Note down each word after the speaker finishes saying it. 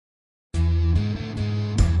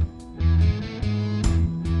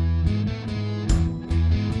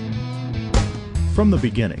From the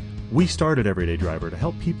beginning, we started Everyday Driver to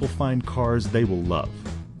help people find cars they will love.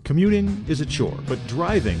 Commuting is a chore, but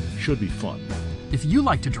driving should be fun. If you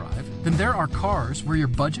like to drive, then there are cars where your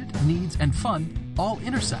budget, needs, and fun all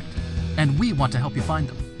intersect, and we want to help you find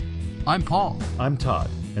them. I'm Paul. I'm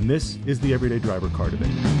Todd, and this is the Everyday Driver Car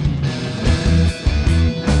Debate.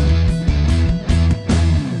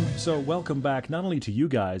 So welcome back not only to you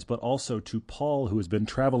guys, but also to Paul, who has been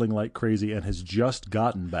traveling like crazy and has just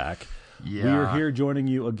gotten back. Yeah. We are here joining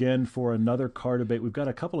you again for another car debate. We've got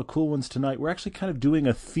a couple of cool ones tonight. We're actually kind of doing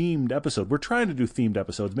a themed episode. We're trying to do themed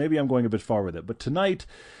episodes. Maybe I'm going a bit far with it. But tonight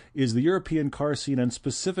is the European car scene, and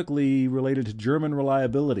specifically related to German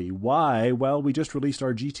reliability. Why? Well, we just released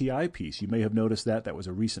our GTI piece. You may have noticed that. That was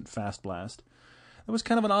a recent Fast Blast. That was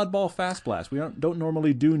kind of an oddball Fast Blast. We don't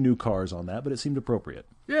normally do new cars on that, but it seemed appropriate.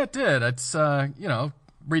 Yeah, it did. It's,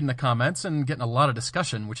 reading the comments and getting a lot of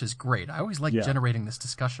discussion, which is great. I always like generating this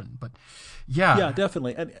discussion, but yeah. Yeah,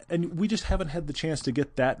 definitely. And we just haven't had the chance to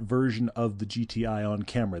get that version of the GTI on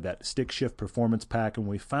camera, that stick shift performance pack, and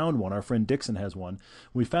we found one. Our friend Dixon has one.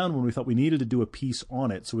 We found one. We thought we needed to do a piece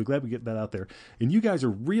on it, so we're glad we get that out there. And you guys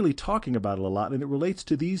are really talking about it a lot, and it relates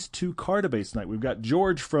to these two car debates tonight. We've got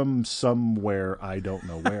George from somewhere, I don't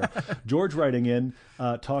know where. George writing in,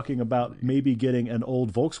 talking about maybe getting an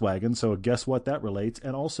old Volkswagen, so guess what that relates.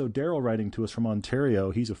 And also Daryl writing to us from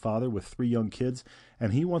Ontario. He's a father with 3 young kids,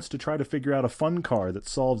 and he wants to try to figure out a fun car that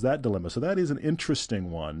solves that dilemma. So that is an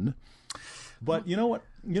interesting one. But you know what?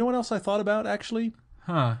 You know what else I thought about, actually?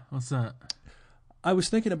 Huh? What's that? I was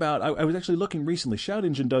thinking about, I was actually looking recently. Shout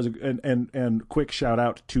Engine does, and quick shout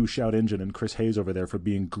out to Shout Engine and Chris Hayes over there for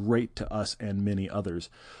being great to us and many others.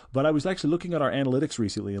 But I was actually looking at our analytics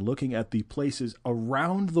recently and looking at the places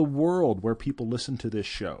around the world where people listen to this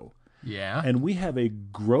show. Yeah. And we have a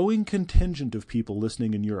growing contingent of people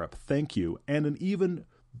listening in Europe. Thank you. And an even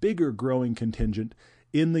bigger growing contingent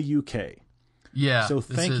in the UK. Yeah. So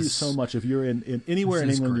thank you so much. If you're in anywhere in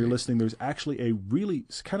England you're listening, there's actually a really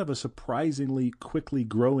kind of a surprisingly quickly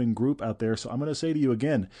growing group out there. So I'm going to say to you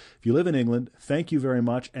again, if you live in England, thank you very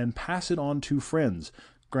much, and pass it on to friends.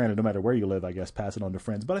 Granted, no matter where you live, I guess, pass it on to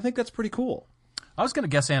friends. But I think that's pretty cool. I was going to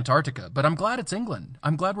guess Antarctica, but I'm glad it's England.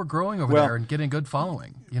 I'm glad we're growing over there and getting good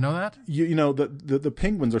following. You know that? You know, the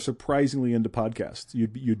penguins are surprisingly into podcasts.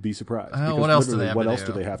 You'd be surprised. What else do they have to do? What else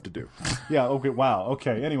do they have to do? Yeah, okay, wow,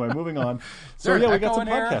 okay. Anyway, moving on. So we got some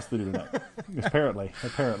podcasts to do tonight. Apparently.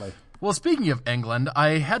 Well, speaking of England,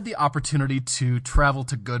 I had the opportunity to travel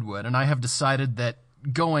to Goodwood, and I have decided that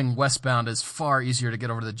going westbound is far easier to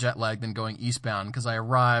get over the jet lag than going eastbound, because I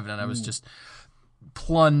arrived and I was just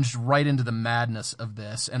plunged right into the madness of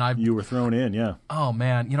this, and you were thrown in. Yeah. Oh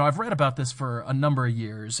man, I've read about this for a number of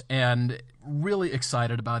years and really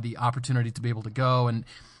excited about the opportunity to be able to go. And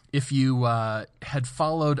if you had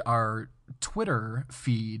followed our Twitter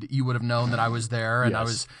feed, you would have known that I was there, and I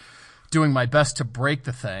was doing my best to break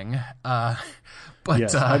the thing. But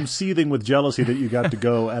yes, I'm seething with jealousy that you got to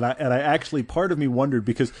go, and I actually, part of me wondered,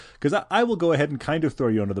 because I will go ahead and kind of throw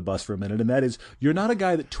you under the bus for a minute, and that is, you're not a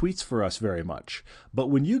guy that tweets for us very much,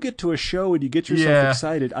 but when you get to a show and you get yourself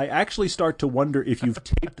excited, I actually start to wonder if you've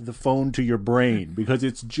taped the phone to your brain, because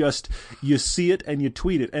it's just, you see it and you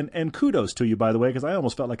tweet it, and kudos to you, by the way, because I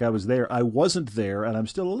almost felt like I was there. I wasn't there, and I'm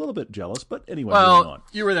still a little bit jealous, but anyway, moving on.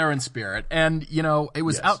 You were there in spirit, and it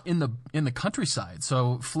was out in the countryside,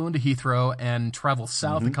 so flew into Heathrow and traveled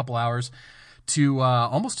south a couple hours to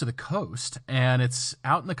almost to the coast, and it's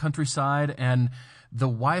out in the countryside, and the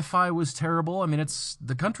Wi-Fi was terrible. I mean, it's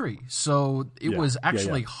the country, so it was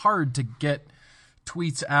actually hard to get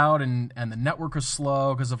tweets out, and the network was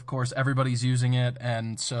slow because, of course, everybody's using it,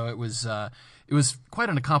 and so it was quite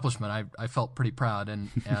an accomplishment. I felt pretty proud, and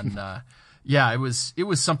it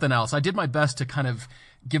was something else. I did my best to kind of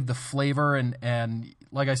give the flavor, and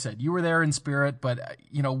like I said, you were there in spirit, but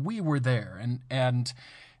we were there, and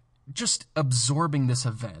just absorbing this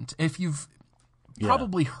event. If you've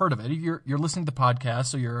probably heard of it, you're listening to the podcast,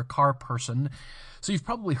 so you're a car person, so you've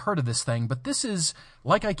probably heard of this thing. But this is,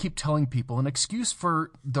 like I keep telling people, an excuse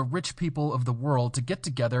for the rich people of the world to get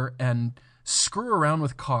together and screw around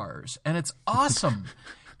with cars, and it's awesome.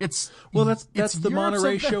 That's the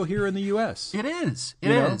Monterey show here in the U.S. It is. It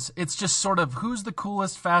is. It's just sort of who's the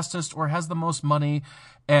coolest, fastest, or has the most money,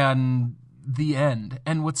 and the end.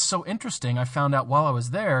 And what's so interesting, I found out while I was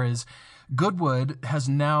there, is Goodwood has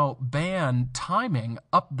now banned timing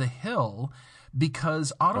up the hill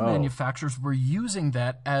because auto manufacturers were using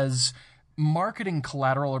that as marketing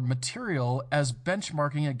collateral or material as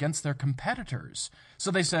benchmarking against their competitors. So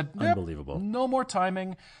they said, unbelievable, no more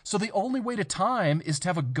timing. So the only way to time is to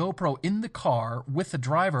have a GoPro in the car with the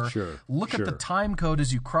driver, look at the time code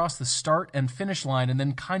as you cross the start and finish line, and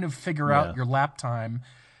then kind of figure out your lap time.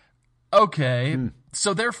 Okay,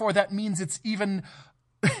 so therefore that means it's even,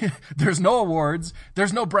 there's no awards,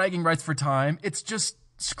 there's no bragging rights for time, it's just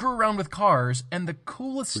screw around with cars, and the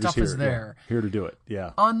coolest stuff is there. Yeah. Here to do it,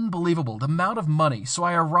 yeah. Unbelievable, the amount of money. So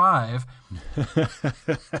I arrive,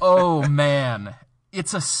 oh man,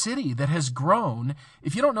 it's a city that has grown.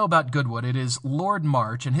 If you don't know about Goodwood, it is Lord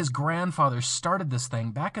March, and his grandfather started this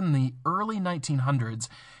thing back in the early 1900s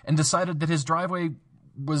and decided that his driveway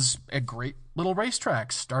was a great little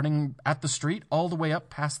racetrack, starting at the street all the way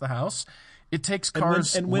up past the house. It takes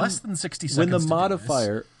cars less than 60 seconds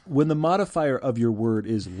when the modifier of your word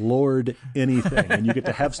is Lord anything, and you get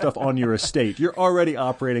to have stuff on your estate, you're already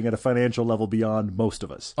operating at a financial level beyond most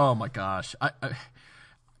of us. Oh my gosh.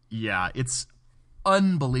 Yeah, it's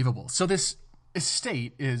unbelievable. So this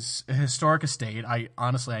estate is a historic estate. I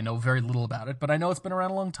know very little about it, but I know it's been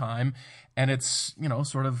around a long time, and it's,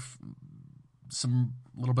 sort of some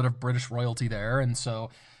little bit of British royalty there, and so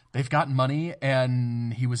they've gotten money,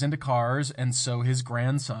 and he was into cars, and so his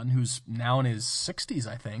grandson, who's now in his 60s,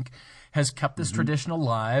 I think, has kept this tradition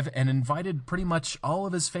alive and invited pretty much all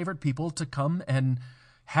of his favorite people to come and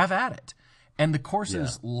have at it. And the course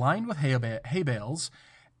is lined with hay bales,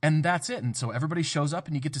 and that's it. And so everybody shows up,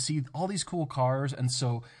 and you get to see all these cool cars, and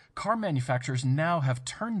so car manufacturers now have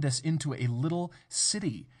turned this into a little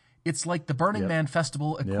city. It's like the Burning Man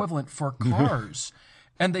Festival equivalent for cars.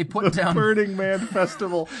 And they put down Burning Man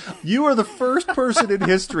Festival. You are the first person in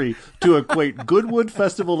history to equate Goodwood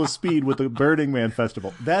Festival of Speed with the Burning Man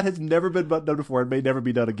Festival. That has never been done before. It may never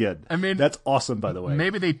be done again. I mean, that's awesome, by the way.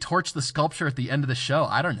 Maybe they torched the sculpture at the end of the show.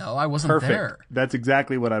 I don't know. I wasn't there. That's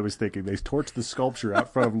exactly what I was thinking. They torched the sculpture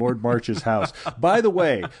out front of Lord March's house. By the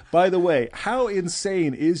way, how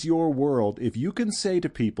insane is your world if you can say to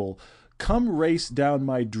people, come race down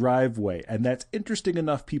my driveway, and that's interesting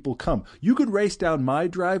enough, people come. You could race down my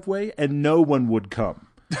driveway and no one would come.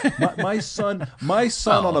 My son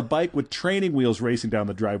on a bike with training wheels racing down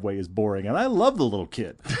the driveway is boring, and I love the little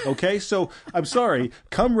kid. Okay, so I'm sorry,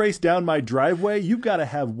 come race down my driveway. You've got to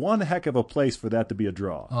have one heck of a place for that to be a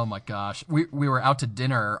draw. Oh my gosh, we were out to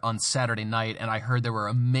dinner on Saturday night, and I heard there were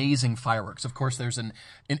amazing fireworks. Of course, there's an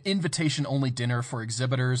invitation only dinner for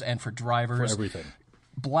exhibitors and for drivers. For everything.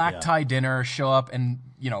 Black tie dinner, show up, and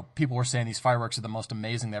people were saying these fireworks are the most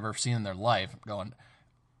amazing they've ever seen in their life. I'm going,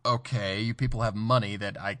 okay, you people have money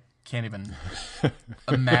that I can't even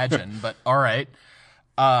imagine, but all right.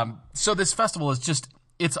 So this festival is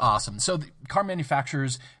it's awesome. So the car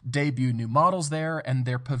manufacturers debut new models there, and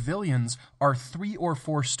their pavilions are 3 or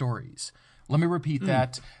 4 stories. Let me repeat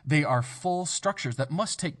that. They are full structures that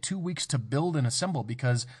must take 2 weeks to build and assemble,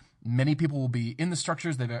 because many people will be in the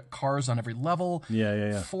structures. They've got cars on every level.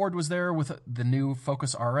 Yeah. Ford was there with the new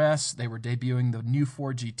Focus RS. They were debuting the new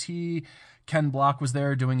Ford GT. Ken Block was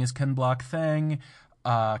there doing his Ken Block thing.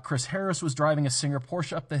 Chris Harris was driving a Singer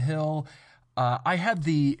Porsche up the hill. I had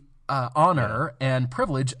the honor and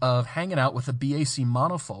privilege of hanging out with the BAC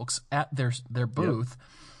monofolks at their booth.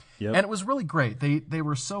 Yep. And it was really great. They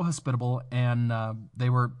were so hospitable, and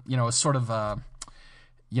they were, sort of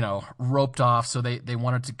roped off, so they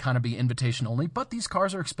wanted to kind of be invitation only. But these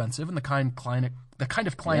cars are expensive, and the kind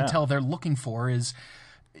of clientele they're looking for is,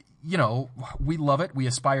 we love it, we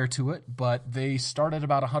aspire to it, but they start at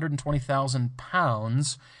about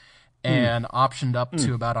 £120,000 and optioned up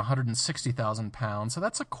to about £160,000. So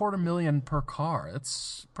that's $250,000 per car.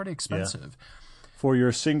 That's pretty expensive. Yeah. For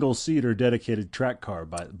your single-seater dedicated track car,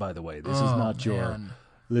 by the way.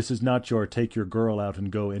 This is not your take your girl out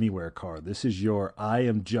and go anywhere car. This is your I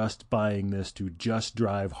am just buying this to just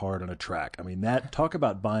drive hard on a track. I mean, talk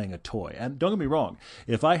about buying a toy. And don't get me wrong,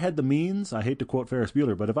 if I had the means, I hate to quote Ferris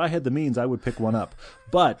Bueller, but if I had the means, I would pick one up.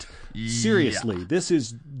 But seriously, this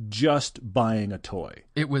is just buying a toy.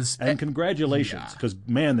 It was, and congratulations, because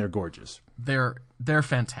man, they're gorgeous. They're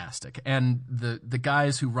fantastic, and the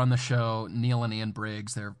guys who run the show, Neil and Ian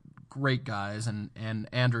Briggs, they're great guys, and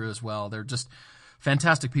Andrew as well. They're just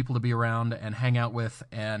fantastic people to be around and hang out with,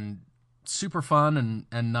 and super fun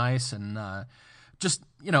and nice, and just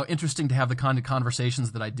interesting to have the kind of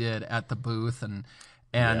conversations that I did at the booth, and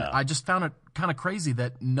I just found it kind of crazy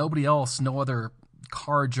that no other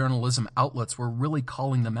car journalism outlets were really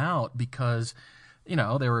calling them out, because they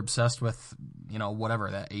were obsessed with whatever,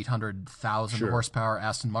 that 800,000 horsepower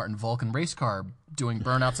Aston Martin Vulcan race car doing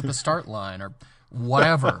burnouts at the start line or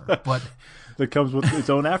whatever, but that comes with its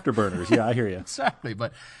own afterburners. Yeah, I hear you. Exactly.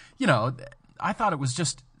 But, you know, I thought it was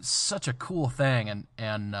just such a cool thing.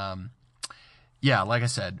 And yeah, like I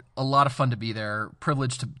said, a lot of fun to be there,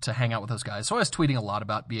 privileged to hang out with those guys. So I was tweeting a lot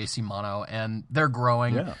about BAC Mono, and they're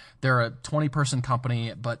growing. Yeah. They're a 20-person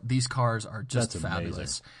company, but these cars are just fabulous.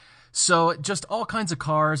 Amazing. So just all kinds of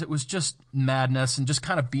cars. It was just madness and just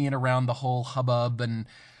kind of being around the whole hubbub and,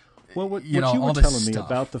 well, what you were telling me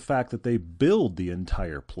about the fact that they build the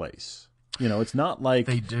entire place. You know, it's not like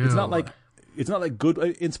they do. It's not like good.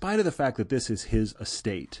 In spite of the fact that this is his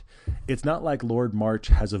estate, it's not like Lord March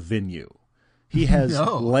has a venue. He has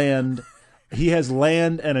land. He has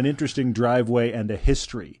land and an interesting driveway and a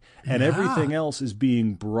history, and everything else is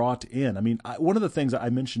being brought in. I mean, one of the things I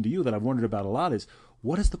mentioned to you that I've wondered about a lot is,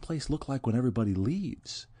 what does the place look like when everybody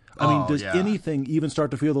leaves? I mean, does anything even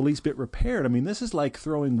start to feel the least bit repaired? I mean, this is like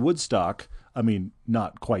throwing Woodstock. I mean,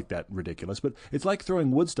 not quite that ridiculous, but it's like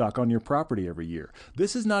throwing Woodstock on your property every year.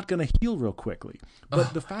 This is not going to heal real quickly.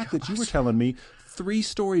 But the fact that you were telling me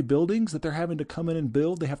 3-story buildings that they're having to come in and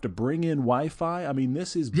build, they have to bring in Wi-Fi. I mean,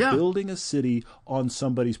 this is building a city on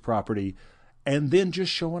somebody's property and then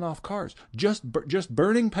just showing off cars, just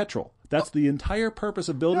burning petrol. That's the entire purpose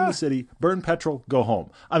of building the city. Burn petrol, go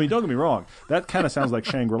home. I mean, don't get me wrong. That kind of sounds like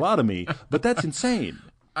Shangri-La to me, but that's insane.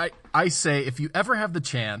 I say, if you ever have the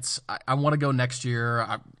chance, I want to go next year.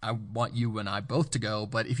 I want you and I both to go.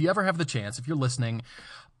 But if you ever have the chance, if you're listening,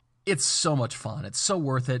 it's so much fun. It's so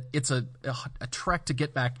worth it. It's a trek to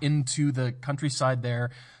get back into the countryside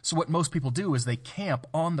there. So what most people do is they camp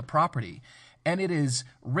on the property. And it is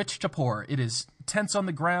rich to poor. It is tents on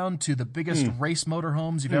the ground to the biggest race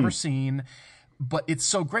motorhomes you've ever seen. But it's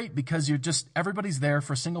so great because everybody's there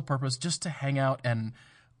for a single purpose, just to hang out and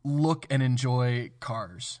look and enjoy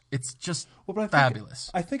cars. It's just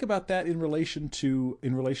fabulous. I think about that in relation to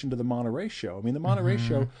the Monterey show. I mean, the Monterey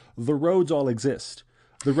show, the roads all exist.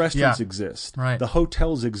 The restaurants exist. Right. The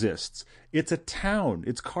hotels exist. It's a town.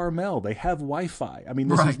 It's Carmel. They have Wi-Fi. I mean,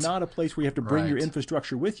 this is not a place where you have to bring your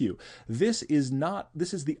infrastructure with you. This is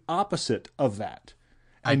the opposite of that.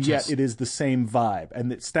 And yet it is the same vibe.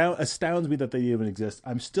 And it astounds me that they even exist.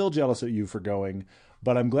 I'm still jealous of you for going,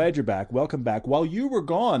 but I'm glad you're back. Welcome back. While you were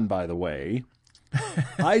gone, by the way,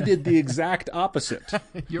 I did the exact opposite.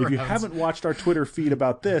 If you haven't watched our Twitter feed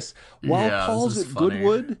about this, while Paul's at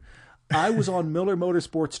Goodwood, I was on Miller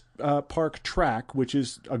Motorsports Park track, which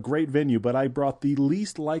is a great venue, but I brought the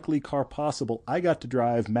least likely car possible. I got to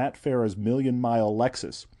drive Matt Farah's 1,000,000-mile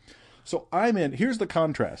Lexus. So here's the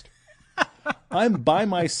contrast. I'm by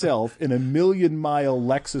myself in a 1,000,000-mile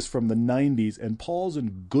Lexus from the 90s, and Paul's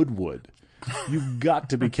in Goodwood. You've got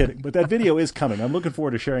to be kidding. But that video is coming. I'm looking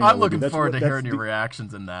forward to sharing I'm looking forward to hearing your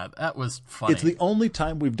reactions in that. That was funny. It's the only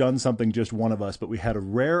time we've done something just one of us, but we had a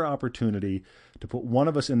rare opportunity to put one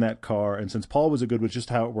of us in that car. And since Paul was a good, was just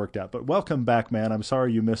how it worked out. But welcome back, man. I'm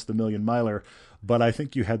sorry you missed the 1,000,000-miler, but I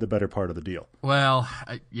think you had the better part of the deal. Well,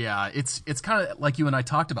 it's kind of like you and I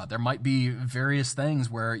talked about. There might be various things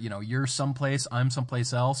where, you're someplace, I'm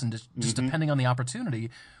someplace else, and just depending on the opportunity,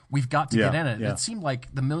 we've got to get in it. It seemed like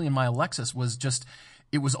the 1,000,000-mile Lexus was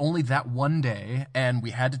it was only that one day, and we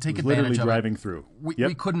had to take advantage of it. Literally driving through.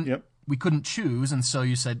 We couldn't choose, and so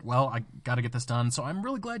you said, well, I got to get this done. So I'm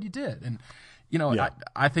really glad you did. And,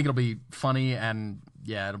 I think it'll be funny, and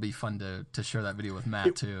it'll be fun to share that video with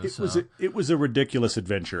Matt too. It was a ridiculous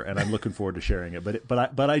adventure, and I'm looking forward to sharing it.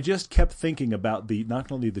 But I just kept thinking about not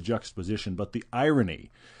only the juxtaposition, but the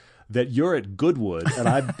irony that you're at Goodwood, and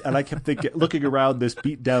I kept looking around this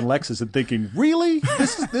beat down Lexus and thinking, really,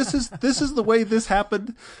 this is the way this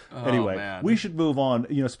happened. Anyway, man. We should move on.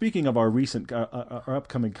 Speaking of our our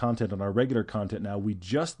upcoming content and our regular content now, we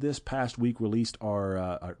just this past week released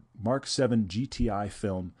our Mark 7 GTI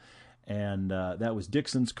film, and that was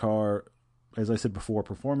Dixon's car. As I said before,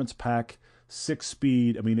 performance pack,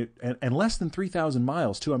 6-speed. I mean, and less than 3,000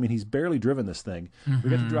 miles too. I mean, he's barely driven this thing. We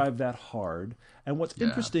got to drive that hard. And what's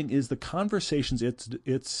interesting is the conversations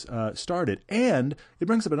it's started, and it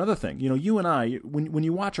brings up another thing. You and I, when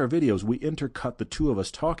you watch our videos, we intercut the two of us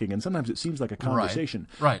talking, and sometimes it seems like a conversation.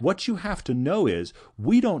 Right. What you have to know is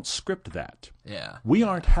we don't script that. Yeah. We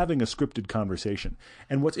aren't having a scripted conversation.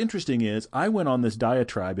 And what's interesting is I went on this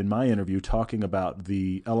diatribe in my interview talking about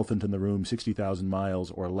the elephant in the room, 60,000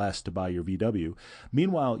 miles or less to buy your VW.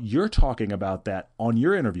 Meanwhile, you're talking about that on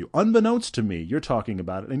your interview. Unbeknownst to me, you're talking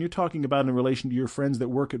about it, and you're talking about it in relation to your friends that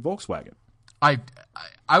work at Volkswagen. I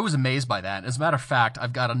was amazed by that. As a matter of fact,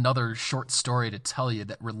 I've got another short story to tell you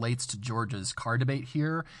that relates to George's car debate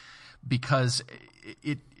here, because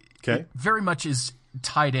it very much is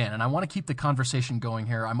tied in, and I want to keep the conversation going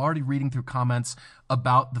here. I'm already reading through comments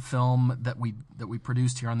about the film that we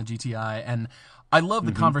produced here on the GTI, and I love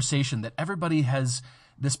the conversation that everybody has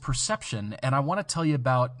this perception, and I want to tell you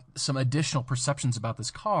about some additional perceptions about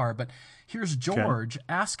this car. But here's George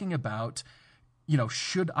asking about,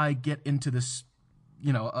 should I get into this,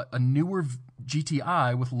 a newer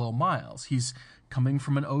GTI with low miles? He's coming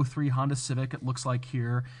from an 03 Honda Civic, it looks like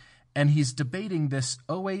here, and he's debating this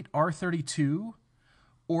 08 R32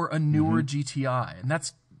 or a newer GTI. And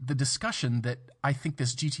that's the discussion that I think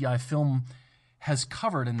this GTI film has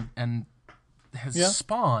covered and has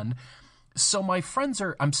spawned. So my friends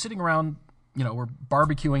I'm sitting around, we're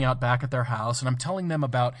barbecuing out back at their house, and I'm telling them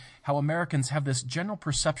about how Americans have this general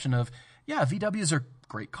perception of, VWs are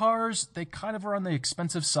great cars. They kind of are on the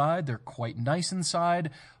expensive side. They're quite nice inside.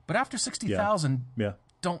 But after 60,000,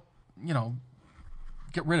 don't,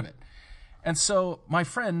 get rid of it. And so my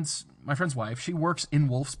friend's wife, she works in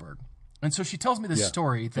Wolfsburg. And so she tells me this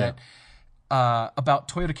story that about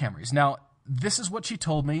Toyota Camrys. Now, this is what she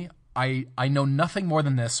told me. I know nothing more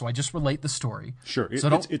than this, so I just relate the story. Sure.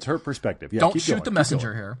 So it's her perspective. Yeah, don't shoot the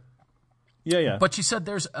messenger here. Yeah. But she said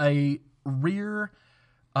there's a rear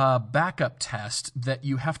backup test that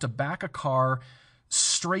you have to back a car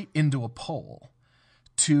straight into a pole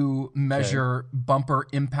to measure bumper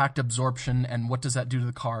impact absorption and what does that do to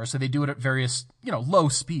the car. So they do it at various, low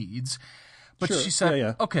speeds. But she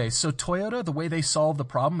said, okay, so Toyota, the way they solve the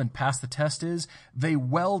problem and pass the test is they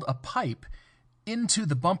weld a pipe into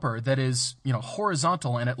the bumper that is,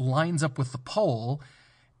 horizontal, and it lines up with the pole,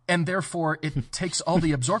 and therefore it takes all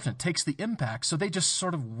the absorption, it takes the impact. So they just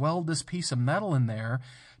sort of weld this piece of metal in there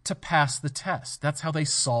to pass the test. That's how they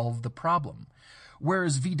solve the problem.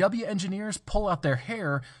 Whereas VW engineers pull out their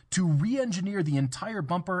hair to re-engineer the entire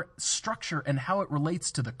bumper structure and how it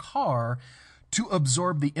relates to the car to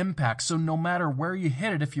absorb the impact. So no matter where you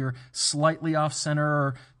hit it, if you're slightly off center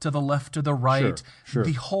or to the left or the right,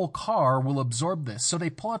 the whole car will absorb this. So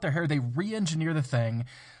they pull out their hair, they re-engineer the thing.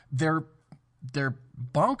 They're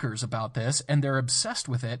bonkers about this, and they're obsessed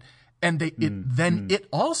with it. And it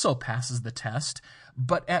also passes the test,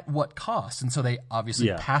 but at what cost? And so they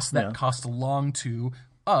obviously pass that cost along to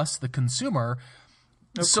us, the consumer.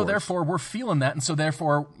 So therefore, we're feeling that. And so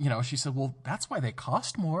therefore, she said, well, that's why they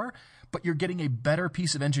cost more, but you're getting a better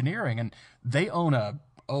piece of engineering. And they own a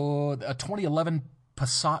 2011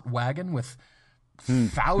 Passat wagon with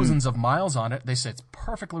thousands of miles on it. They say it's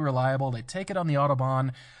perfectly reliable. They take it on the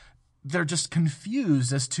Autobahn. They're just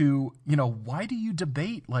confused as to, why do you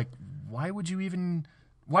debate? Like, why would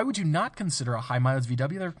you not consider a high mileage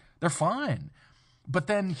VW? They're fine. But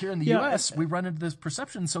then here in the U.S., we run into this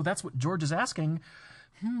perception. So that's what George is asking.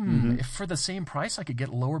 If for the same price I could get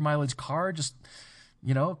a lower mileage car, just,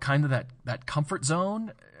 kind of that comfort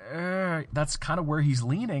zone, that's kind of where he's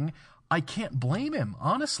leaning. I can't blame him,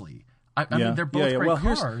 honestly. I mean, they're both great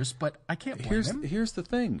cars, but I can't blame him. Here's the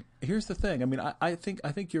thing. I mean, I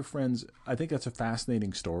think your friends, I think that's a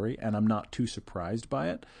fascinating story, and I'm not too surprised by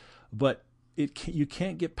it. But you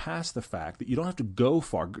can't get past the fact that you don't have to go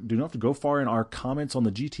far. Do not have to go far in our comments on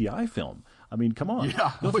the GTI film. I mean, come on. You don't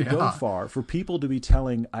have to go far for people to be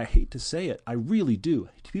telling, I hate to say it, I really do,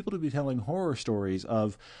 people to be telling horror stories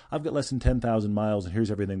of, I've got less than 10,000 miles and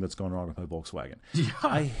here's everything that's going wrong with my Volkswagen.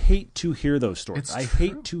 I hate to hear those stories. I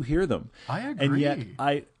hate to hear them. I agree. And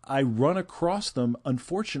yet I run across them,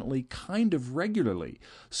 unfortunately, kind of regularly.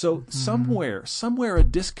 So somewhere a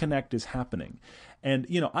disconnect is happening. And,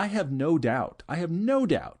 I have no doubt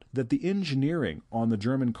that the engineering on the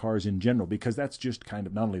German cars in general, because that's just kind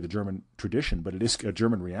of not only the German tradition, but it is a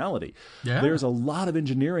German reality. Yeah. There's a lot of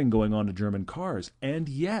engineering going on to German cars. And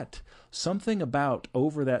yet, something about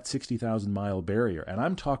over that 60,000 mile barrier, and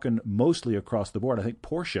I'm talking mostly across the board. I think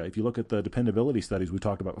Porsche, if you look at the dependability studies we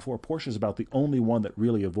talked about before, Porsche is about the only one that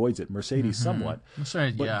really avoids it. Mercedes somewhat.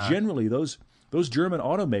 But generally, those German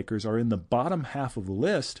automakers are in the bottom half of the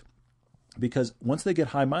list. Because once they get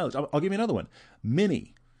high mileage, I'll give you another one.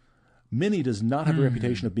 Mini does not have a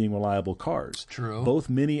reputation of being reliable cars. True. Both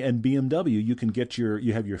Mini and BMW,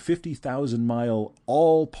 you have your 50,000 mile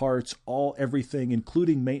all parts, everything,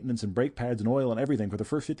 including maintenance and brake pads and oil and everything for the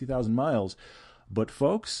first 50,000 miles. But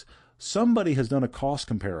folks, somebody has done a cost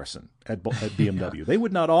comparison at BMW. They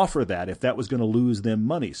would not offer that if that was going to lose them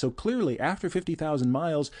money. So clearly, after 50,000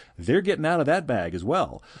 miles, they're getting out of that bag as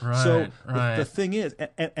well. The thing is,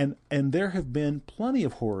 and there have been plenty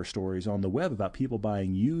of horror stories on the web about people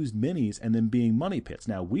buying used Minis and then being money pits.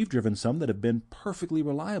 Now, we've driven some that have been perfectly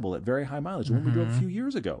reliable at very high mileage. The one we drove a few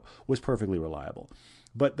years ago was perfectly reliable.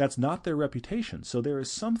 But that's not their reputation. So there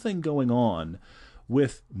is something going on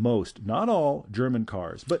with most, not all, German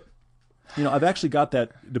cars. But I've actually got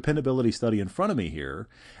that dependability study in front of me here.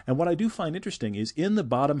 And what I do find interesting is in the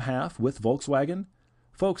bottom half with Volkswagen,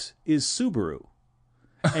 folks, is Subaru.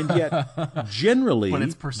 And yet, generally, but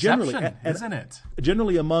it's perception, generally, isn't it?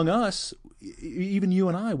 Generally, among us, even you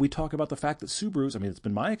and I, we talk about the fact that Subarus, I mean, it's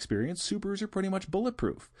been my experience, Subarus are pretty much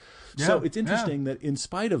bulletproof. So it's interesting that in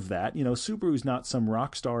spite of that, Subaru's not some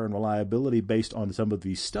rock star in reliability based on some of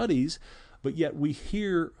these studies, but yet we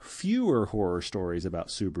hear fewer horror stories about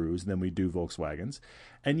Subarus than we do Volkswagens.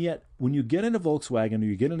 And yet, when you get in a Volkswagen or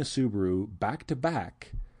you get in a Subaru back to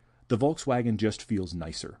back, the Volkswagen just feels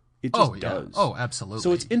nicer. It just does. Oh, absolutely.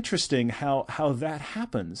 So it's interesting how that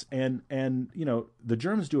happens. And the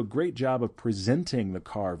Germans do a great job of presenting the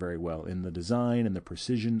car very well in the design and the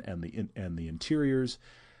precision and the interiors.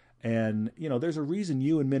 And, there's a reason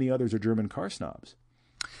you and many others are German car snobs.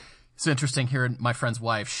 It's interesting hearing my friend's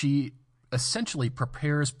wife. She essentially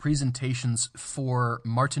prepares presentations for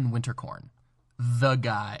Martin Winterkorn, the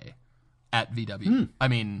guy at VW. I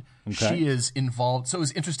mean, she is involved. So it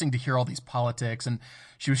was interesting to hear all these politics, and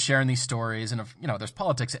she was sharing these stories. And, there's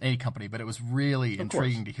politics at any company, but it was really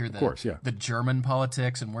intriguing to hear the German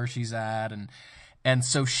politics and where she's at. And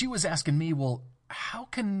so she was asking me, well,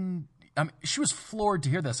 she was floored to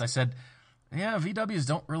hear this. I said, yeah, VWs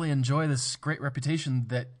don't really enjoy this great reputation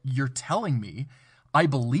that you're telling me. I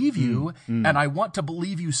believe you, and I want to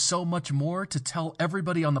believe you so much more to tell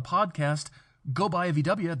everybody on the podcast, go buy a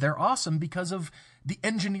VW. They're awesome because of the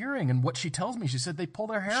engineering and what she tells me. She said they pull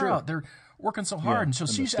their hair out. They're working so hard. And so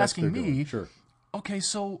she's asking me, okay,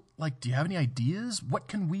 so do you have any ideas? What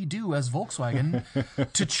can we do as Volkswagen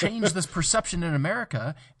to change this perception in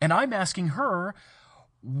America? And I'm asking her,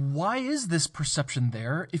 why is this perception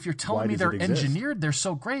there? If you're telling me they're engineered, they're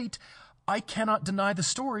so great, I cannot deny the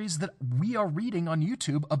stories that we are reading on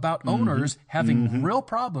YouTube about owners having real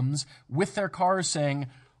problems with their cars saying,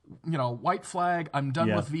 white flag, I'm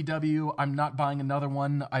done with VW. I'm not buying another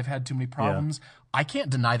one. I've had too many problems. I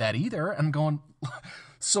can't deny that either. I'm going,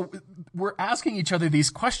 so we're asking each other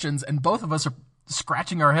these questions, and both of us are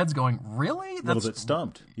scratching our heads going, really? That's a little bit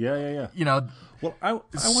stumped. Yeah. Well, I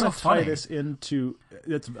want to tie this into,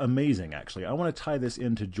 it's amazing, actually. I want to tie this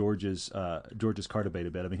into George's car debate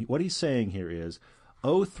a bit. I mean, what he's saying here is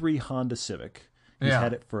 03 Honda Civic. He's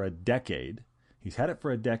had it for a decade.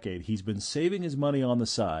 He's been saving his money on the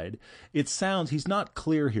side. It sounds, he's not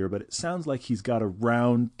clear here, but it sounds like he's got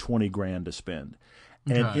around 20 grand to spend.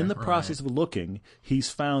 And in the process of looking, he's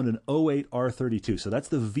found an 08 R32. So that's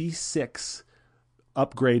the V6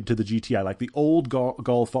 upgrade to the GTI, like the old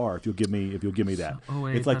Golf R. If you'll give me that,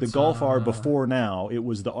 it's like the Golf R before now. It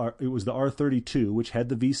was the R32, which had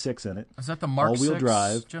the V6 in it. Is that the Mark all-wheel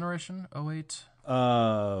drive generation? 08.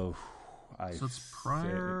 So it's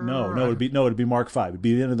prior. No, it'd be Mark V. It'd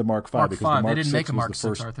be the end of the Mark V because the Mark they didn't 6 make a was Mark the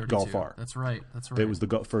first 6 R32. Golf R. That's right. It was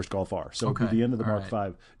the first Golf R. So it'd be the end of the Mark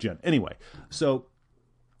V gen. Anyway, so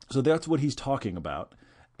that's what he's talking about.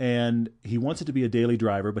 And he wants it to be a daily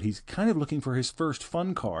driver, but he's kind of looking for his first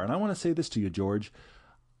fun car. And I want to say this to you, George.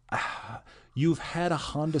 You've had a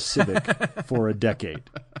Honda Civic for a decade.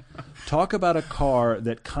 Talk about a car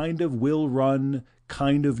that kind of will run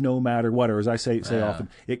kind of no matter what, or as I say often,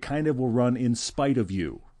 it kind of will run in spite of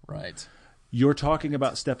you. Right. You're talking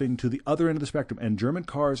about stepping to the other end of the spectrum, and German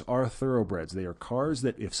cars are thoroughbreds. They are cars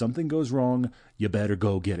that if something goes wrong, you better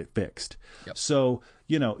go get it fixed. Yep. So,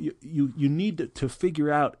 you need to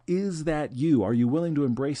figure out, is that you? Are you willing to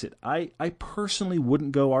embrace it? I personally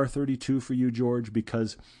wouldn't go R32 for you, George,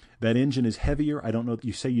 because that engine is heavier. I don't know.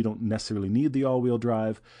 You say you don't necessarily need the all-wheel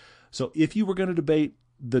drive. So if you were going to debate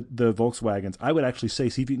the Volkswagens, I would actually say,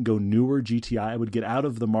 see if you can go newer GTI. I would get out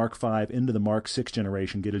of the Mark V into the Mark 6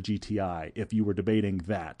 generation, get a GTI if you were debating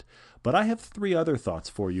that. But I have 3 other thoughts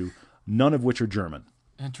for you, none of which are German.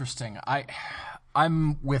 Interesting.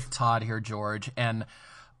 I'm with Todd here, George, and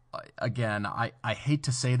again, I hate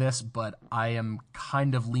to say this, but I am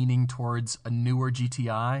kind of leaning towards a newer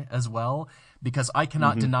GTI as well, because I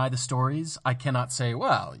cannot deny the stories. I cannot say,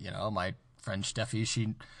 well, my friend Steffi,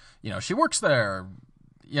 she works there.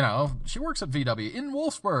 She works at VW in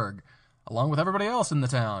Wolfsburg, along with everybody else in the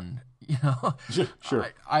town. Sure.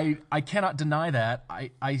 I cannot deny that.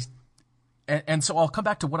 And so I'll come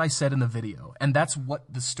back to what I said in the video, and that's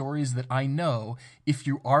what the stories that I know. If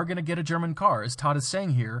you are going to get a German car, as Todd is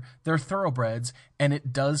saying here, they're thoroughbreds, and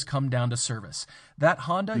it does come down to service. That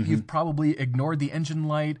Honda, you've probably ignored the engine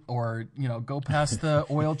light, or go past the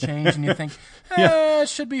oil change, and you think, it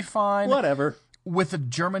should be fine. Whatever. With a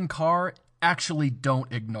German car, actually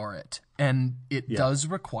don't ignore it. And it does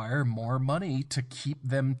require more money to keep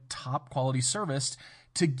them top quality serviced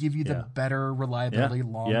to give you the better reliability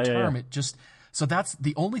long term. It just, so that's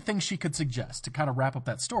the only thing she could suggest to kind of wrap up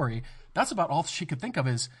that story. That's about all she could think of,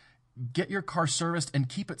 is get your car serviced and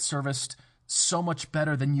keep it serviced so much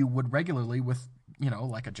better than you would regularly with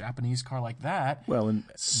like a Japanese car like that. Well, and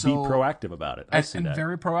be proactive about it. I see that. And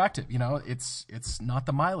very proactive. It's not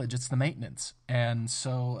the mileage, it's the maintenance. And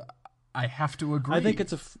so I have to agree.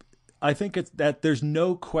 I think it's that there's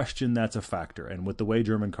no question that's a factor. And with the way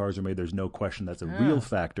German cars are made, there's no question that's a real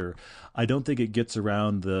factor. I don't think it gets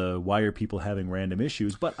around the why are people having random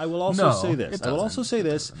issues. But I will also say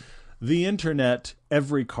this. The internet,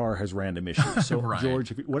 every car has random issues. So, right.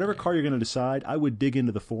 George, whatever car you're going to decide, I would dig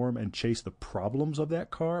into the forum and chase the problems of that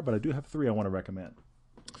car. But I do have 3 I want to recommend.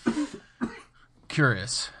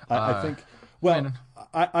 Curious. I think. Well,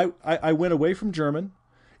 I went away from German.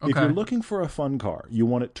 Okay. If you're looking for a fun car, you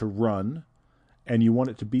want it to run, and you want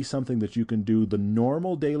it to be something that you can do the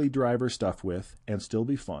normal daily driver stuff with and still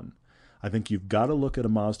be fun, I think you've got to look at a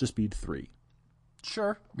Mazda Speed 3.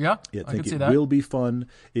 Sure. Yeah. I think it will be fun.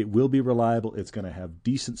 It will be reliable. It's going to have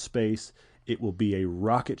decent space. It will be a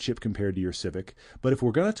rocket ship compared to your Civic. But if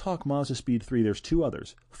we're going to talk Mazda Speed 3, there's 2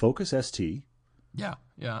 others. Focus ST. Yeah.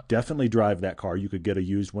 Definitely drive that car. You could get a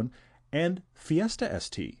used one. And Fiesta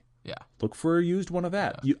ST. Yeah. Look for a used one of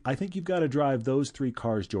that. Yeah. I think you've got to drive those 3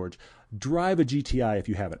 cars, George. Drive a GTI if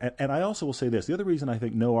you haven't. And I also will say this. The other reason I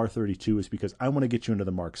think no R32 is because I want to get you into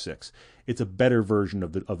the Mark 6. It's a better version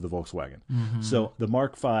of the Volkswagen. Mm-hmm. So the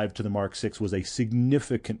Mark 5 to the Mark 6 was a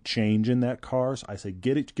significant change in that car. So I say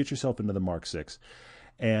get yourself into the Mark 6.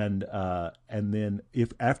 And then if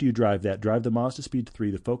after you drive that, drive the Mazda Speed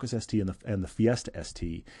 3, the Focus ST, and the Fiesta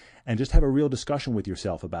ST, and just have a real discussion with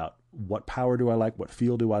yourself about what power do I like, what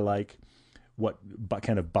feel do I like, what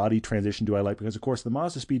kind of body transition do I like? Because, of course, the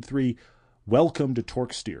Mazda Speed 3, welcome to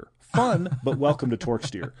torque steer. Fun, but welcome to torque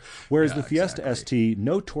steer. Whereas the Fiesta ST,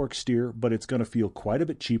 no torque steer, but it's going to feel quite a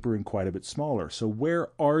bit cheaper and quite a bit smaller. So where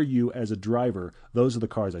are you as a driver? Those are the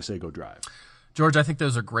cars I say go drive. George, I think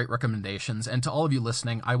those are great recommendations. And to all of you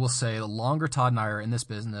listening, I will say the longer Todd and I are in this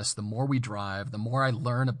business, the more we drive, the more I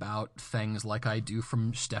learn about things like I do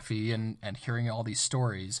from Steffi and hearing all these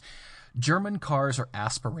stories. German cars are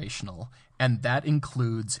aspirational, and that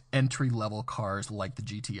includes entry-level cars like the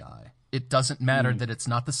GTI. It doesn't matter that it's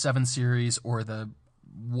not the 7 Series or the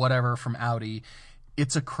whatever from Audi.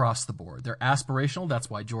 It's across the board. They're aspirational. That's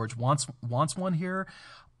why George wants one here.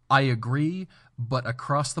 I agree, but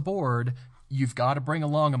across the board, you've got to bring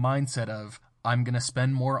along a mindset of, I'm going to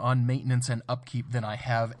spend more on maintenance and upkeep than I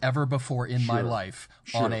have ever before in my life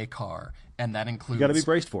on a car. And that includes... You got to be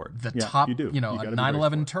braced for it. The top, a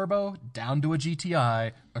 911 Turbo down to a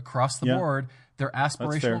GTI across the board. They're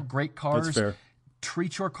aspirational, great cars. That's fair.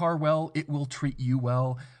 Treat your car well. It will treat you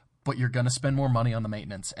well. But you're going to spend more money on the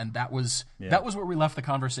maintenance. And that was where we left the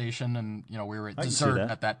conversation. And, we were at dessert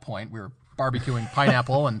at that point. We were barbecuing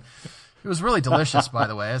pineapple and... It was really delicious, by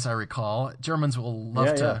the way, as I recall. Germans will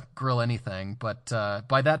love to grill anything. But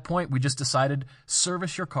by that point, we just decided,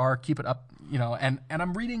 service your car, keep it up, and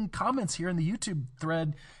I'm reading comments here in the YouTube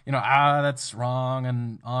thread, that's wrong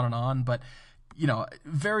and on. But,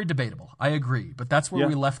 very debatable. I agree. But that's where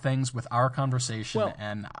we left things with our conversation. Well,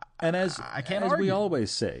 and I can't argue. We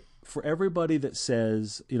always say, for everybody that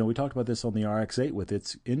says, we talked about this on the RX-8 with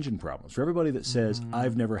its engine problems. For everybody that says,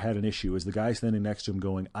 I've never had an issue, is the guy standing next to him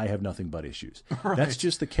going, I have nothing but issues. Right. That's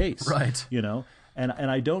just the case. Right. And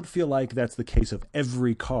I don't feel like that's the case of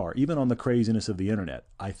every car, even on the craziness of the internet.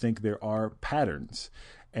 I think there are patterns.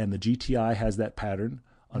 And the GTI has that pattern,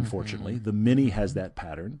 unfortunately. The Mini has that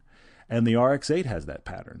pattern. And the RX-8 has that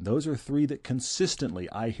pattern. Those are 3 that consistently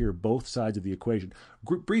I hear both sides of the equation.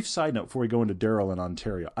 Brief side note before we go into Daryl in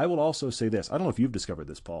Ontario. I will also say this. I don't know if you've discovered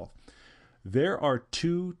this, Paul. There are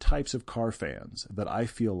 2 types of car fans that I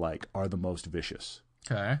feel like are the most vicious.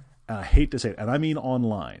 Okay. And I hate to say it, and I mean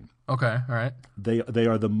online. Okay, all right. They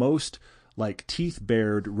are the most like teeth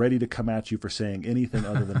bared, ready to come at you for saying anything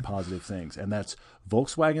other than positive things. And that's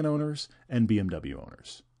Volkswagen owners and BMW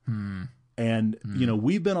owners. And,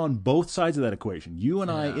 we've been on both sides of that equation. You and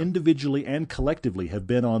I individually and collectively have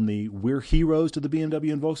been on the we're heroes to the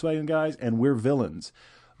BMW and Volkswagen guys, and we're villains.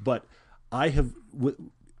 But I have,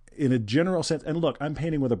 in a general sense, and look, I'm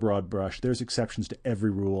painting with a broad brush. There's exceptions to every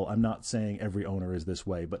rule. I'm not saying every owner is this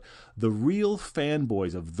way. But the real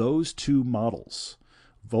fanboys of those 2 models,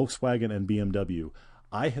 Volkswagen and BMW,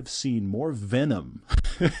 I have seen more venom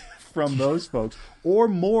from those folks, or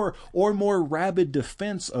more rabid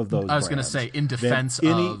defense of those brands. I was going to say, in defense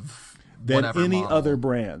of whatever than any model. other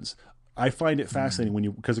brands. I find it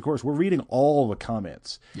fascinating because of course we're reading all the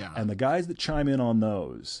comments, and the guys that chime in on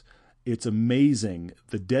those, it's amazing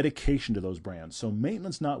the dedication to those brands. So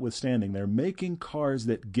maintenance notwithstanding, they're making cars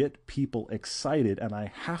that get people excited, and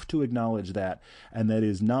I have to acknowledge that, and that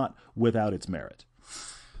is not without its merit.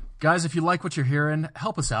 Guys, if you like what you're hearing,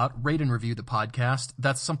 help us out. Rate and review the podcast.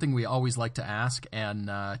 That's something we always like to ask, and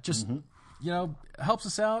just helps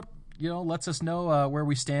us out. Lets us know where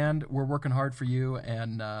we stand. We're working hard for you,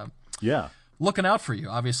 and looking out for you.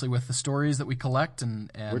 Obviously, with the stories that we collect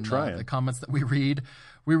and we're trying. The comments that we read,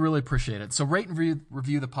 we really appreciate it. So rate and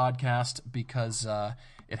review the podcast because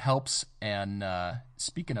it helps. And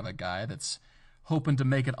speaking of a guy that's hoping to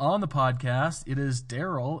make it on the podcast, it is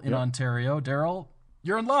Daryl in Ontario. Daryl,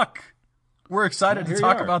 you're in luck. We're excited to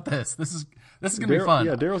talk about this. This is going to be fun.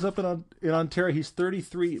 Yeah, Daryl's up in Ontario. He's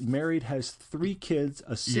 33, married, has 3 kids,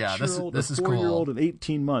 a 6-year-old, a 4-year-old, and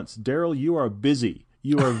 18 months. Daryl, you are busy.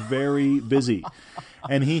 You are very busy.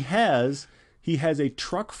 And he has a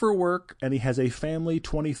truck for work, and he has a family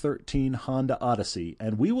 2013 Honda Odyssey.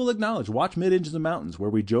 And we will acknowledge, watch Mid-Engines and Mountains, where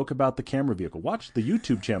we joke about the camera vehicle. Watch the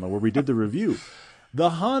YouTube channel where we did the review.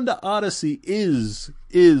 The Honda Odyssey is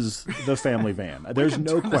the family van. There's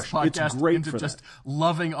no question. It's great for just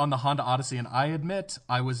loving on the Honda Odyssey. And I admit,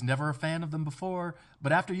 I was never a fan of them before.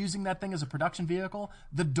 But after using that thing as a production vehicle,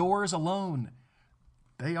 the doors alone,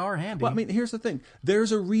 they are handy. Well, I mean, here's the thing.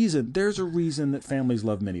 There's a reason that families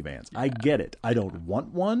love minivans. I get it. I don't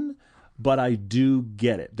want one, but I do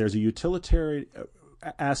get it. There's a utilitarian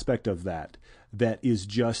aspect of that is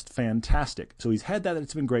just fantastic. So he's had that.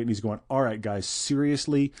 It's been great. And he's going, all right, guys,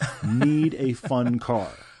 seriously, need a fun car.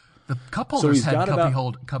 The cup holders had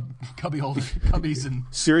cubbies and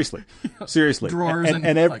seriously drawers and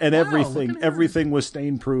everything was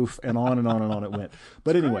stain proof and on and on and on it went.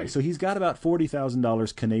 But anyway, so he's got about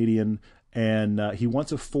 $40,000 Canadian, and he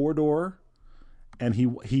wants a 4-door, and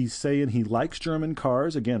he's saying he likes German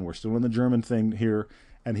cars. Again, we're still in the German thing here,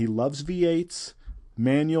 and he loves V8s,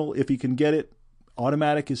 manual if he can get it.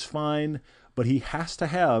 Automatic is fine, but he has to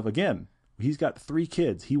have, again, he's got 3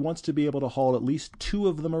 kids. He wants to be able to haul at least 2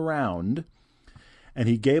 of them around, and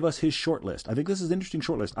he gave us his short list. I think this is an interesting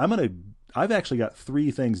short list. I've actually got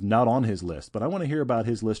 3 things not on his list, but I want to hear about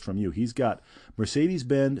his list from you. He's got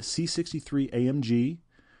Mercedes-Benz C63 AMG,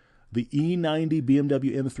 the E90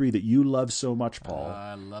 BMW M3 that you love so much, Paul.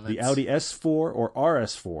 I love it. The Audi S4 or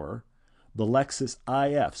RS4, the Lexus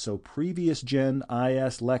IF, so previous gen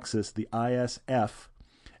IS Lexus, the ISF,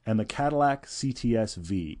 and the Cadillac CTS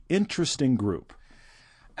V. Interesting group.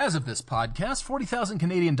 As of this podcast, 40,000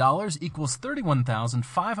 Canadian dollars equals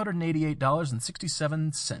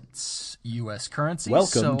 $31,588.67 U.S. currency.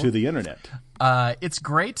 Welcome to the internet. It's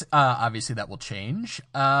great. Obviously, that will change.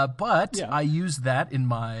 But I use that in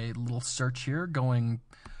my little search here,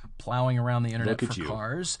 plowing around the internet for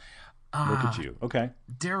cars. Look at you. Okay.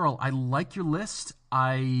 Daryl, I like your list.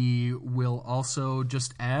 I will also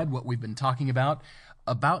just add what we've been talking about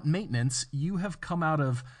maintenance. You have come out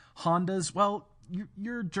of Hondas. Well,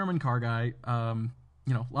 you're a German car guy.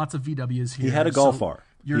 Lots of VWs here. He had a Golf R.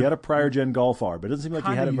 He had a prior gen Golf R, but it doesn't seem like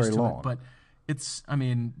he had it very long. But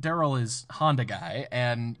Daryl is Honda guy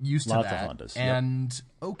and used to that. Lots of Hondas. And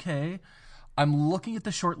okay, I'm looking at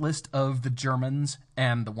the short list of the Germans,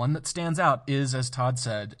 and the one that stands out is, as Todd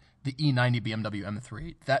said, the E90 BMW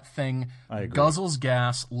M3. That thing guzzles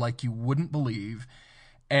gas like you wouldn't believe.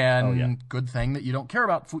 And good thing that you don't care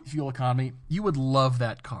about fuel economy. You would love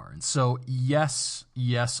that car. And so, yes,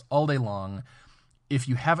 all day long. If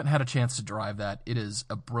you haven't had a chance to drive that, it is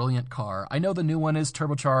a brilliant car. I know the new one is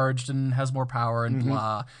turbocharged and has more power and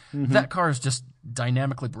blah. Mm-hmm. That car is just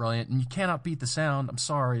dynamically brilliant, and you cannot beat the sound. I'm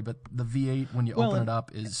sorry, but the V8, when you open it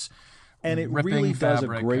up, is... And it really does a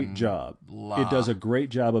great job. It does a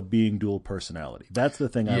great job of being dual personality. That's the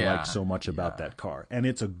thing I like so much about that car. And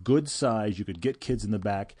it's a good size. You could get kids in the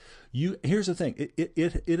back. Here's the thing.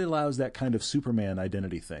 It allows that kind of Superman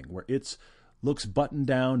identity thing where it's looks buttoned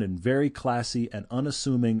down and very classy and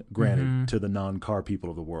unassuming, granted, to the non-car people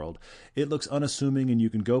of the world. It looks unassuming and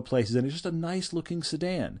you can go places, and it's just a nice-looking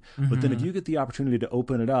sedan. But then if you get the opportunity to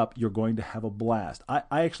open it up, you're going to have a blast. I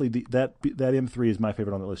actually, that M3 is my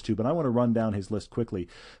favorite on the list too, but I want to run down his list quickly.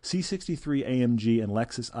 C63 AMG and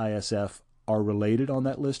Lexus ISF are related on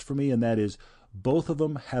that list for me, and that is both of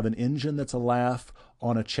them have an engine that's a laugh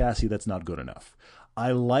on a chassis that's not good enough.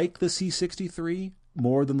 I like the C63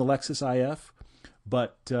 more than the Lexus IF,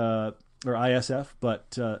 or ISF,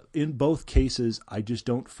 but in both cases, I just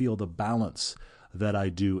don't feel the balance that I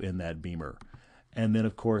do in that Beamer. And then,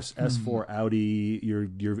 of course, S4 Audi, you're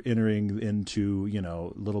entering into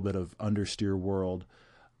a little bit of understeer world.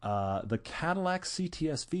 The Cadillac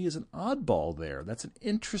CTS-V is an oddball there. That's an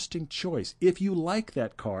interesting choice. If you like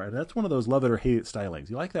that car, and that's one of those love it or hate it stylings.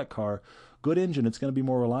 You like that car, good engine, it's going to be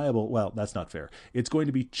more reliable. Well, that's not fair. It's going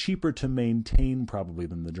to be cheaper to maintain probably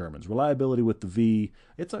than the Germans. Reliability with the V,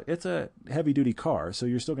 it's a heavy-duty car, so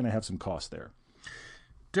you're still going to have some cost there.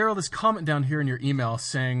 Daryl, this comment down here in your email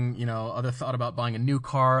saying, other thought about buying a new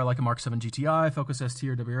car like a Mark 7 GTI, Focus ST,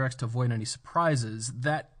 or WRX to avoid any surprises.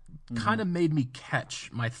 That kind of made me catch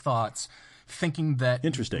my thoughts, thinking that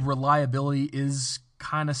reliability is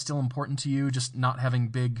kind of still important to you, just not having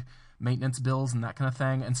big maintenance bills and that kind of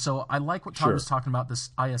thing. And so I like what Todd was talking about,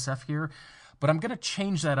 this ISF here, but I'm going to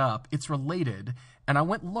change that up. It's related, and I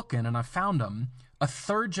went looking and I found them. A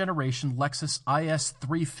third-generation Lexus IS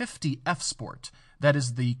 350 F Sport. That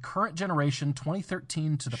is the current generation,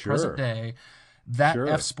 2013 to the present day. That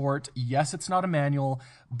F Sport, yes, it's not a manual,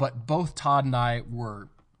 but both Todd and I were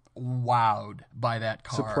wowed by that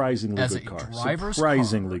car. Surprisingly as good a car. Driver's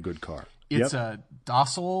Surprisingly car. good car. It's a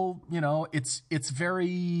docile, it's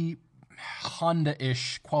very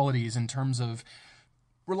Honda-ish qualities in terms of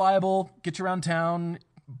reliable, get you around town,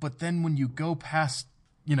 but then when you go past,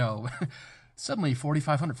 suddenly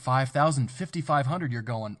 4,500, 5,000, 5,500, you're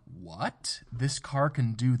going, what? This car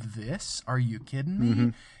can do this? Are you kidding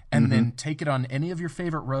me? And then take it on any of your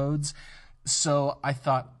favorite roads. So I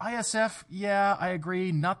thought, ISF, yeah, I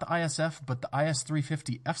agree. Not the ISF, but the IS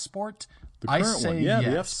 350 F Sport. The current one, yes.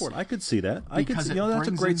 the F Sport. I could see that. I could see, that's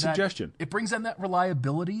a great suggestion. It brings in that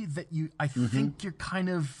reliability that I think you're kind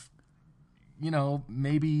of,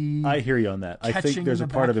 maybe. I hear you on that. I think there's a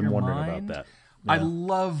part of him wondering about that. Yeah. I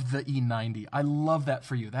love the E90. I love that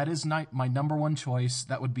for you. That is my number one choice.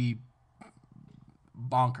 That would be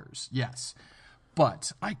bonkers. Yes.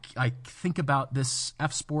 But I think about this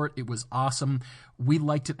F Sport. It was awesome. We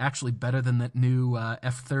liked it actually better than that new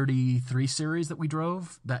F33 series that we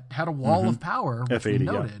drove that had a wall of power, which F80, we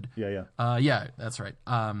noted. Yeah, that's right.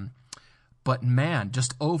 But man,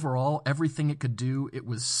 just overall, everything it could do, it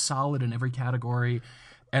was solid in every category.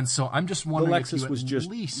 And so I'm just wondering if you at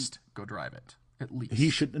least go drive it. At least he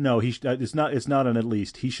should. No, he. It's not an at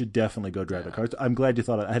least. He should definitely go drive the car. I'm glad you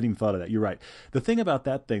thought of it. I hadn't even thought of that. You're right. The thing about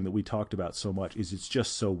that thing that we talked about so much is it's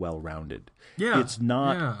just so well rounded. Yeah, it's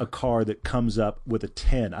not a car that comes up with a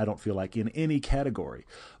 10. I don't feel like in any category,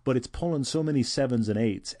 but it's pulling so many 7s and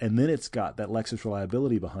 8s, and then it's got that Lexus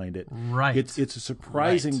reliability behind it. Right. It's a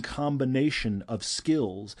surprising combination of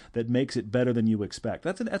skills that makes it better than you expect.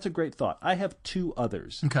 That's a great thought. I have two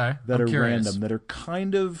others that are random, that are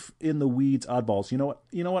kind of in the weeds, oddballs. You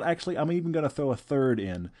know what? Actually, I'm even going to throw a third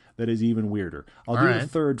in that is even weirder. I'll do the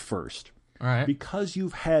third first. All right. Because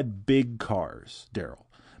you've had big cars, Daryl,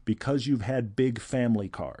 because you've had big family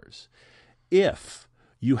cars, if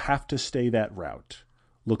you have to stay that route,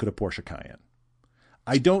 look at a Porsche Cayenne.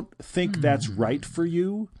 I don't think that's right for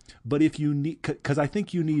you, but if you need, because I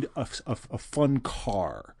think you need a fun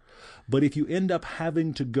car. But if you end up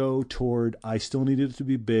having to go toward, I still need it to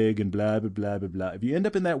be big and blah, blah, blah, blah, blah. If you end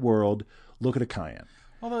up in that world, look at a Cayenne.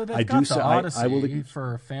 Although they've got the Odyssey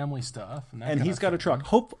for family stuff. And he's got a truck.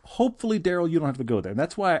 Hopefully, Daryl, you don't have to go there. And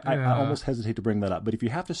that's why I almost hesitate to bring that up. But if you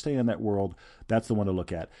have to stay in that world, that's the one to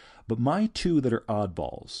look at. But my two that are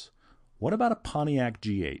oddballs, what about a Pontiac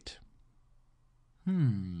G8?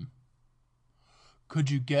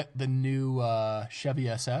 Could you get the new Chevy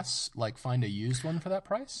SS? Like find a used one for that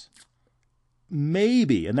price?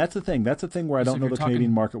 Maybe, and that's the thing. That's the thing where I don't know the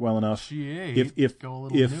Canadian market well enough. G8, go a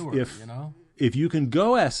little newer, If you can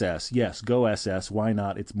go SS, yes, go SS. Why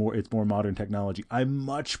not? It's more modern technology. I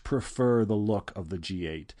much prefer the look of the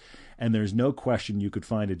G8, and there's no question you could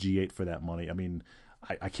find a G8 for that money. I mean,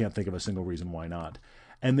 I can't think of a single reason why not.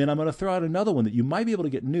 And then I'm going to throw out another one that you might be able to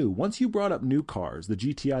get new. Once you brought up new cars, the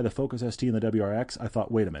GTI, the Focus ST, and the WRX, I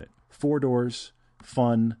thought, wait a minute. 4 doors,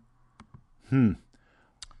 fun.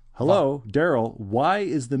 Hello, Daryl, why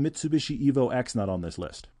is the Mitsubishi Evo X not on this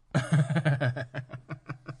list?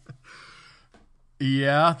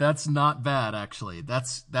 Yeah, that's not bad, actually.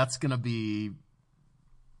 That's going to be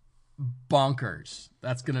bonkers.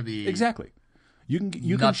 That's going to be... Exactly.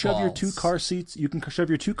 You can shove your 2 car seats. You can shove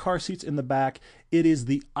your 2 car seats in the back. It is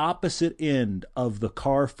the opposite end of the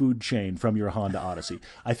car food chain from your Honda Odyssey.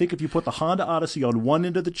 I think if you put the Honda Odyssey on one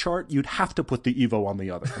end of the chart, you'd have to put the Evo on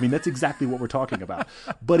the other. I mean, that's exactly what we're talking about.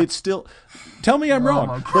 But it's still, tell me I'm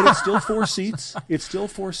wrong, but it's still 4 seats. It's still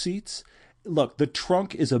 4 seats. Look, the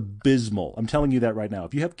trunk is abysmal. I'm telling you that right now.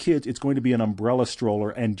 If you have kids, it's going to be an umbrella stroller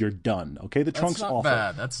and you're done. Okay, the trunk's awful.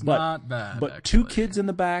 That's not bad. But actually. 2 kids in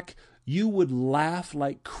the back. You would laugh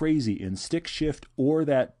like crazy in stick shift or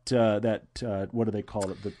that what do they call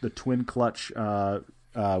it? The twin clutch,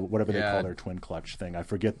 whatever they call their twin clutch thing. I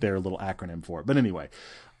forget their little acronym for it. But anyway,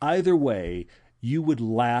 either way, you would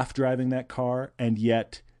laugh driving that car, and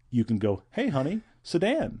yet you can go, "Hey, honey,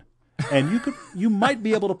 sedan," and you might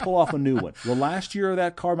be able to pull off a new one. The last year of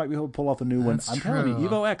that car might be able to pull off a new one. I'm telling you,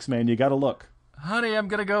 Evo X, man, you got to look. Honey, I'm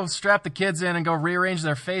gonna go strap the kids in and go rearrange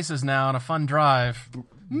their faces now on a fun drive.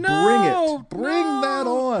 No, Bring that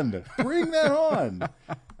on. Bring that on.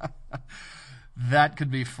 That could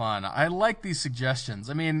be fun. I like these suggestions.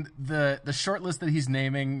 I mean, the short list that he's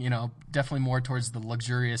naming, definitely more towards the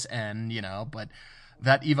luxurious end, but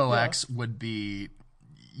that Evo X would be,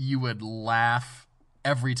 you would laugh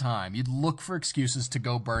every time. You'd look for excuses to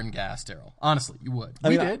go burn gas, Daryl. Honestly, you would. I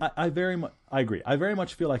agree. I very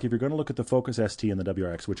much feel like if you're going to look at the Focus ST and the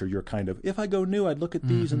WRX, which are your kind of, if I go new, I'd look at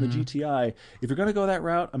these and the GTI. If you're going to go that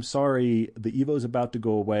route, I'm sorry, the Evo's about to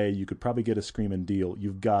go away. You could probably get a screaming deal.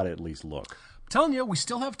 You've got to at least look. Telling you, we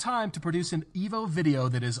still have time to produce an Evo video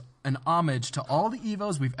that is an homage to all the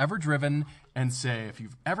Evos we've ever driven and say, if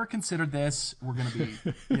you've ever considered this, we're going to be,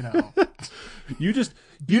 You just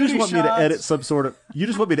want me to edit some sort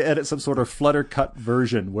of Flutter cut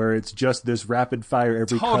version where it's just this rapid fire.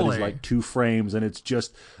 Every cut is like 2 frames, and it's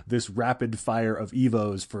just this rapid fire of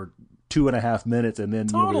Evos for 2.5 minutes, and then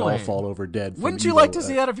we all fall over dead. Wouldn't you like to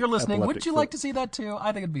see that if you're listening? Wouldn't you like to see that too?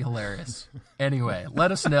 I think it'd be hilarious. Anyway,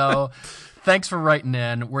 let us know. Thanks for writing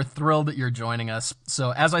in. We're thrilled that you're joining us.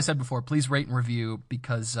 So as I said before, please rate and review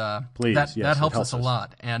because that helps us a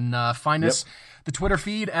lot. And find us the Twitter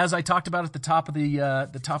feed as I talked about at the top of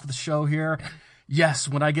the show here. Yes,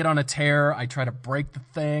 when I get on a tear, I try to break the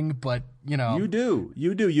thing, but You do.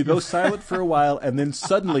 You go silent for a while, and then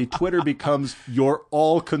suddenly Twitter becomes your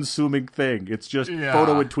all-consuming thing. It's just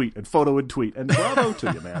photo and tweet, and bravo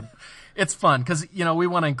to you, man. It's fun because, we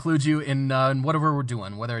want to include you in whatever we're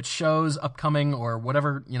doing, whether it's shows upcoming or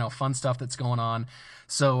whatever, fun stuff that's going on.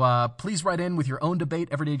 So please write in with your own debate,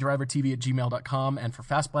 everydaydrivertv@gmail.com. And for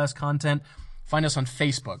Fast Blast content, find us on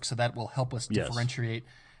Facebook. So that will help us differentiate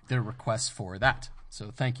the requests for that.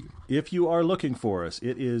 So thank you. If you are looking for us,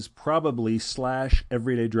 it is probably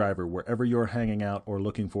 /everydaydriver. Wherever you're hanging out or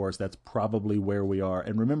looking for us, that's probably where we are.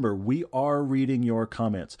 And remember, we are reading your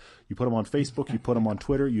comments. You put them on Facebook, you put them on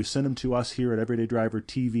Twitter, you send them to us here at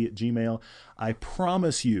everydaydrivertv@gmail. I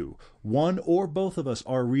promise you, one or both of us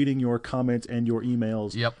are reading your comments and your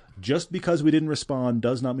emails. Yep. Just because we didn't respond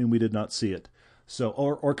does not mean we did not see it. So,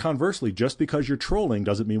 or conversely, just because you're trolling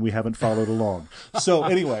doesn't mean we haven't followed along. So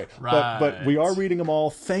anyway, but we are reading them all.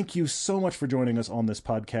 Thank you so much for joining us on this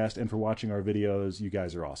podcast and for watching our videos. You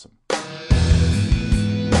guys are awesome.